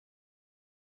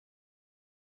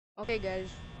Okay guys,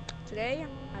 today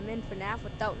I'm in FNAF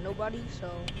without nobody,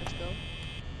 so let's go.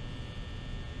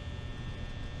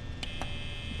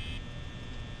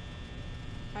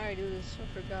 How do I do this? I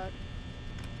forgot.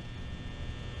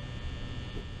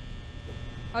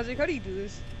 I was like, how do you do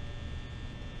this?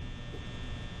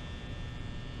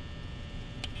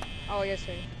 Oh yes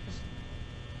sir.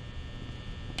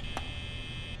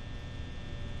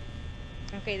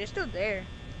 Okay, they're still there.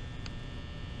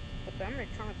 But the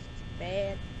animatronics is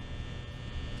bad.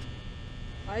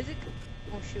 Isaac?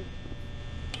 Oh shoot.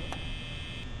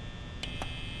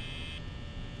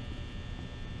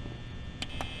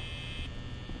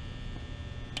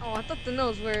 Oh, I thought the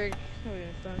nose were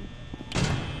fun.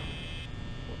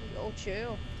 Oh,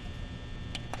 chill.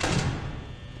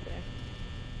 Okay.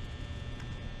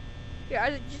 Yeah,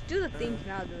 Isaac, just do the things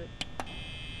and I'll do it.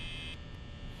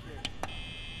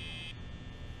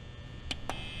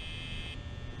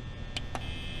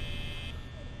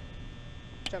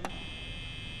 Seven.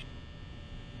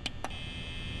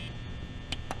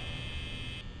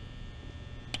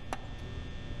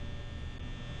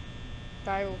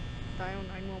 Dial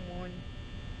 911.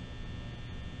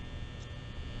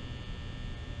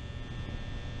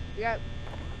 Yeah.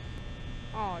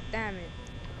 Oh, damn it.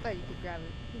 I thought you could grab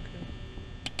it. Okay.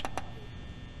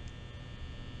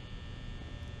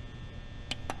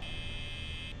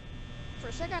 For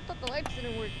a second, I thought the lights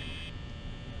didn't work.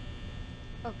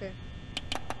 Okay.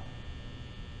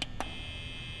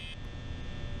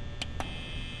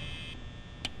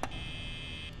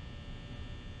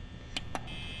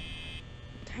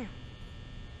 Damn.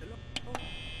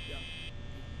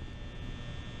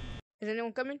 Is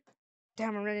anyone coming?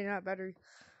 Damn, I'm running out of battery.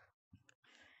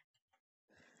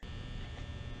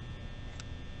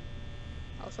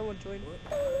 Oh, someone joined.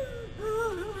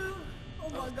 Oh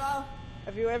my god.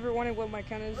 Have you ever wondered what my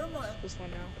count is? Where am I? This one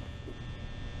now.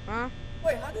 Huh?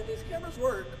 Wait, how do these cameras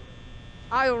work?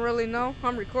 I don't really know.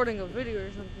 I'm recording a video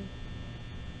or something.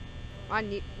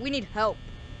 We need help.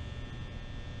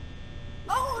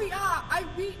 Oh yeah, I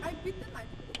beat the night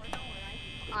before, don't worry.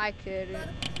 I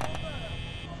couldn't.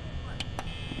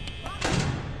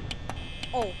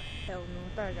 Oh, hell no.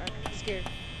 I thought I got scared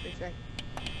for a second.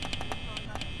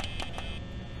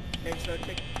 Okay, so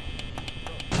check.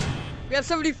 We have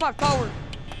 75 power.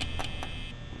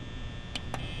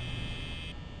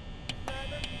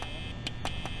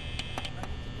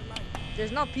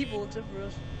 There's not people except for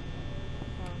us.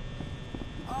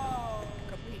 Oh,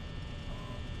 complete.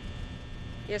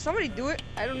 Yeah, somebody do it.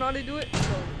 I don't know how to do it, so.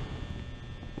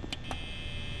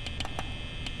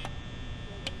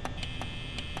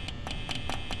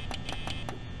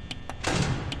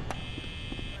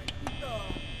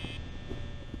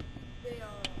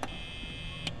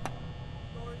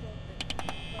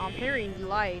 I'm hearing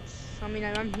lights. I mean,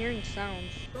 I'm hearing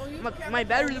sounds. My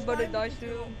battery's about to die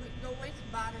soon. Don't waste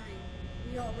battery.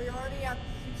 We already at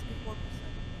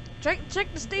 64%.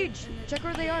 Check the stage. Check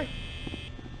where they are. And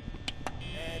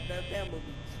the bamboo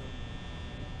beats.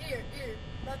 Here,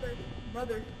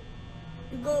 brother.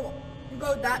 You go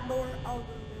that door. I'll go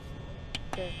this door.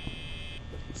 Okay.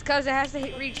 It's cause it has to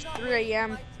reach 3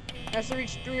 a.m. It has to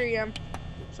reach 3 a.m.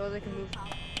 so they can move.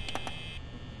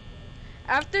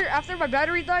 After my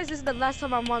battery dies, this is the last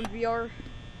time I'm on VR.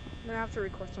 Then I have to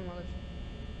record some others.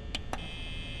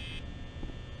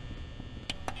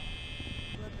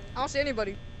 I don't see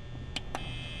anybody.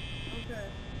 Okay.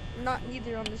 Not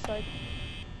neither on this side.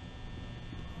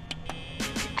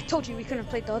 I told you we couldn't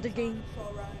play the other game.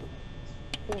 Oh.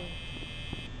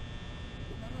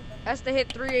 Has to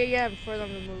hit 3 a.m. for them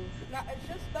to move. Yeah, it's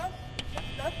just us.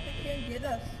 They can't get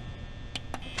us.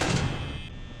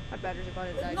 My battery's about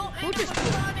to die. No Who just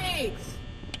animatronics!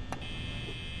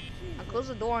 I closed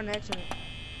the door on accident.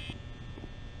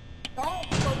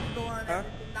 Don't close the door on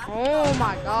everything. Oh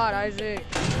my god, Isaac.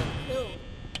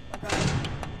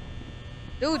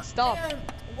 Dude, stop.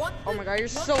 Oh my god, you're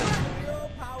so annoying. Zero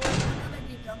power, we're gonna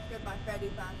be jump scared by Freddy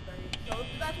Fazbear. So if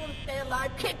you guys want to stay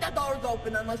alive, kick the doors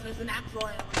open unless there's an actual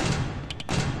animal.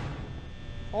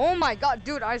 Oh my god,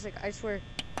 dude, Isaac, I swear.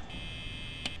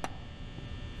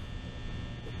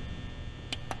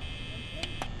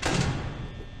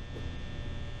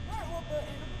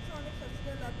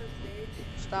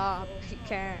 Stop, he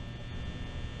can't.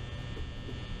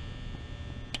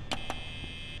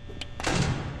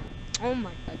 Oh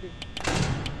my god, dude.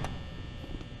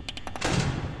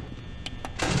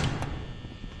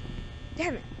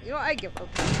 Damn it, you know, I give up.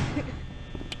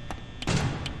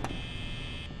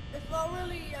 It's not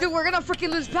really, dude, we're gonna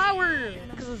freaking lose power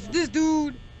because of this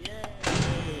dude. Yeah.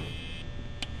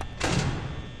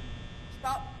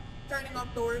 Stop turning off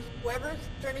doors. Whoever's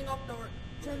turning on doors,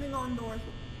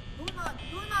 Do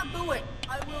not do it.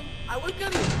 I will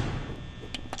kill you.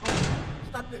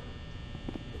 Stop it.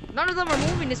 None of them are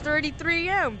moving. It's already 3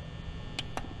 a.m.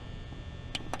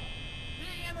 3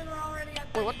 a.m. and we're already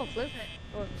at Wait, what the flip?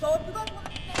 So if you guys want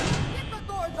to get the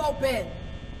doors open.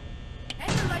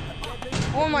 And the lights open.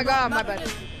 Oh my god, my bad. Nothing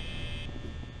is-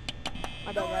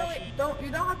 My Don't bad, really, actually.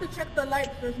 you don't have to check the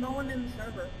lights. There's no one in the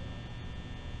server.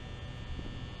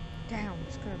 Damn,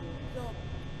 it's gonna be. So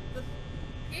just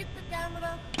keep the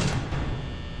camera. Do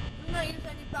not use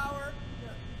any power. The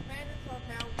fan is off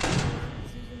now.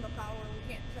 It's using the power.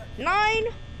 We can't touch it.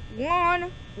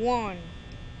 911.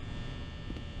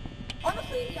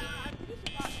 Honestly, yeah, I think you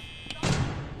should stop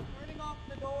turning off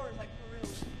the doors, like for real.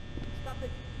 Stop it.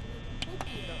 It's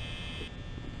spooky,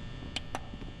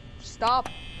 Stop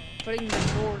putting the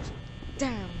doors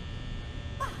down.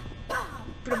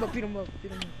 Beat him up, beat him up,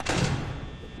 beat him up.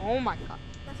 Oh my god.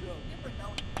 That's what different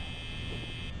now.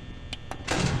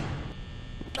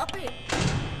 Stop it.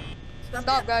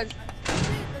 Stop, guys. Stop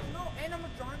it. There's no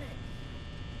animatronics.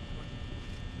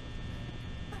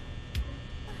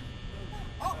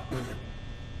 Oh.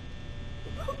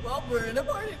 Well, we're in a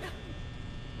party now.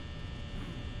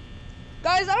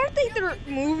 Guys, I don't think they're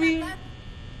moving.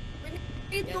 We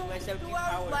need 2 hours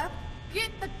left.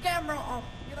 Get the camera off.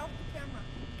 Get off the camera.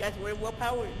 Guys, we're well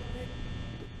powered.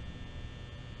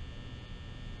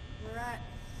 We're at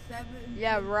 7.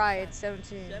 Yeah, right, it's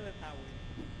 17. 7 powered.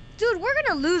 Dude, we're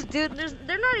gonna lose, dude.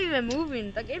 They're not even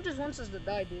moving. The game just wants us to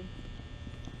die, dude.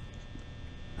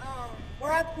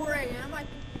 We're at 4 a.m. I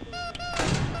think.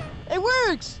 It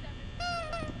works!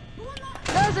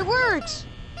 Guys, it works!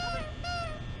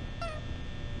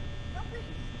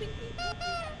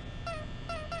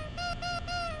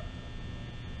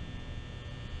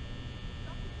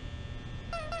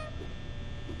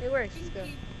 It works, let's go.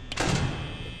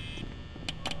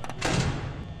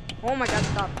 Oh my god,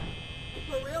 stop.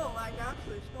 For real, like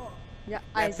actually stop. Yeah,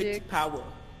 We have Isaac. 50 power.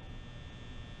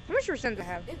 How much percent do I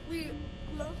have? If we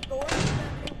close doors, then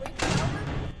it wastes power,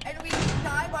 and we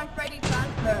die by Freddy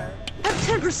Fazbear. I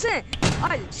have 10%!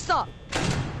 Isaac, stop!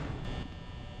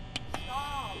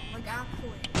 Stop, like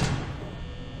actually.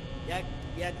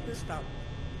 Yeah, just stop.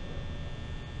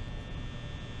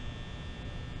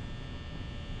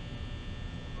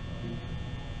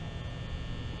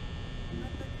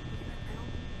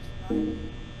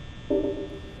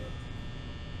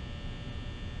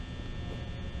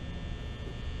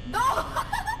 No!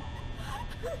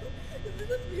 This is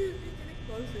just me getting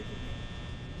closer to me.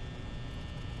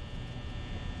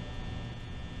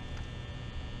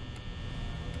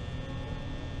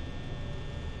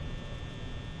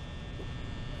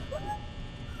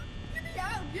 Get me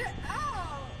out! Get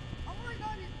out! Oh my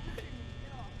god, he's pushing me.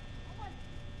 Get off. Oh my...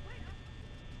 Wait,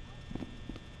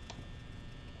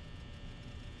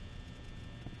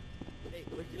 Hey,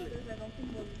 where's your list? I don't think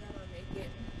we'll never make it.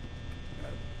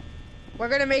 We're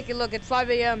gonna make it. Look, it's 5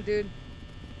 a.m., dude.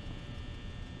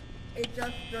 It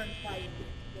just turned 5.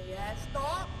 Yeah,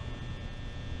 stop!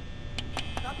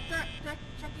 Stop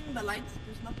checking the lights.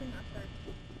 There's nothing up there.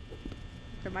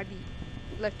 There might be.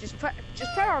 Look, just put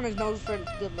on his nose for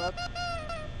good luck.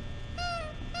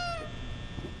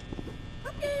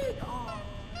 Okay! Oh,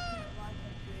 I can't buy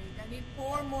cupcake. I need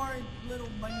 4 more little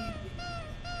money things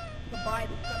to buy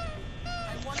the cupcake.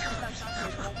 I want that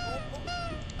cupcake. Oh.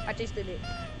 I tasted it.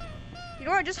 You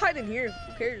know what? Just hide in here.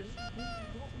 Who cares?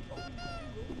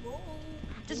 Go.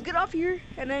 Just get off here,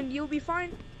 and then you'll be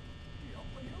fine.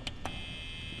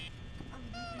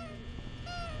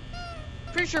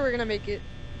 Pretty sure we're gonna make it.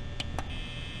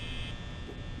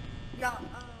 Yeah,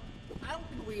 I don't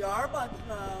think we are, but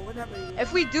whatever.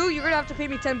 If we do, you're gonna have to pay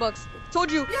me $10. Told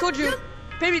you. Yes.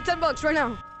 Pay me $10 right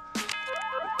now.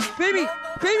 Pay me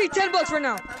 $10 right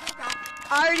now.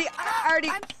 I already.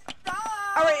 I'm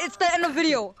stuck. All right, it's the end of the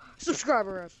video. Subscribe,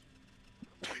 us.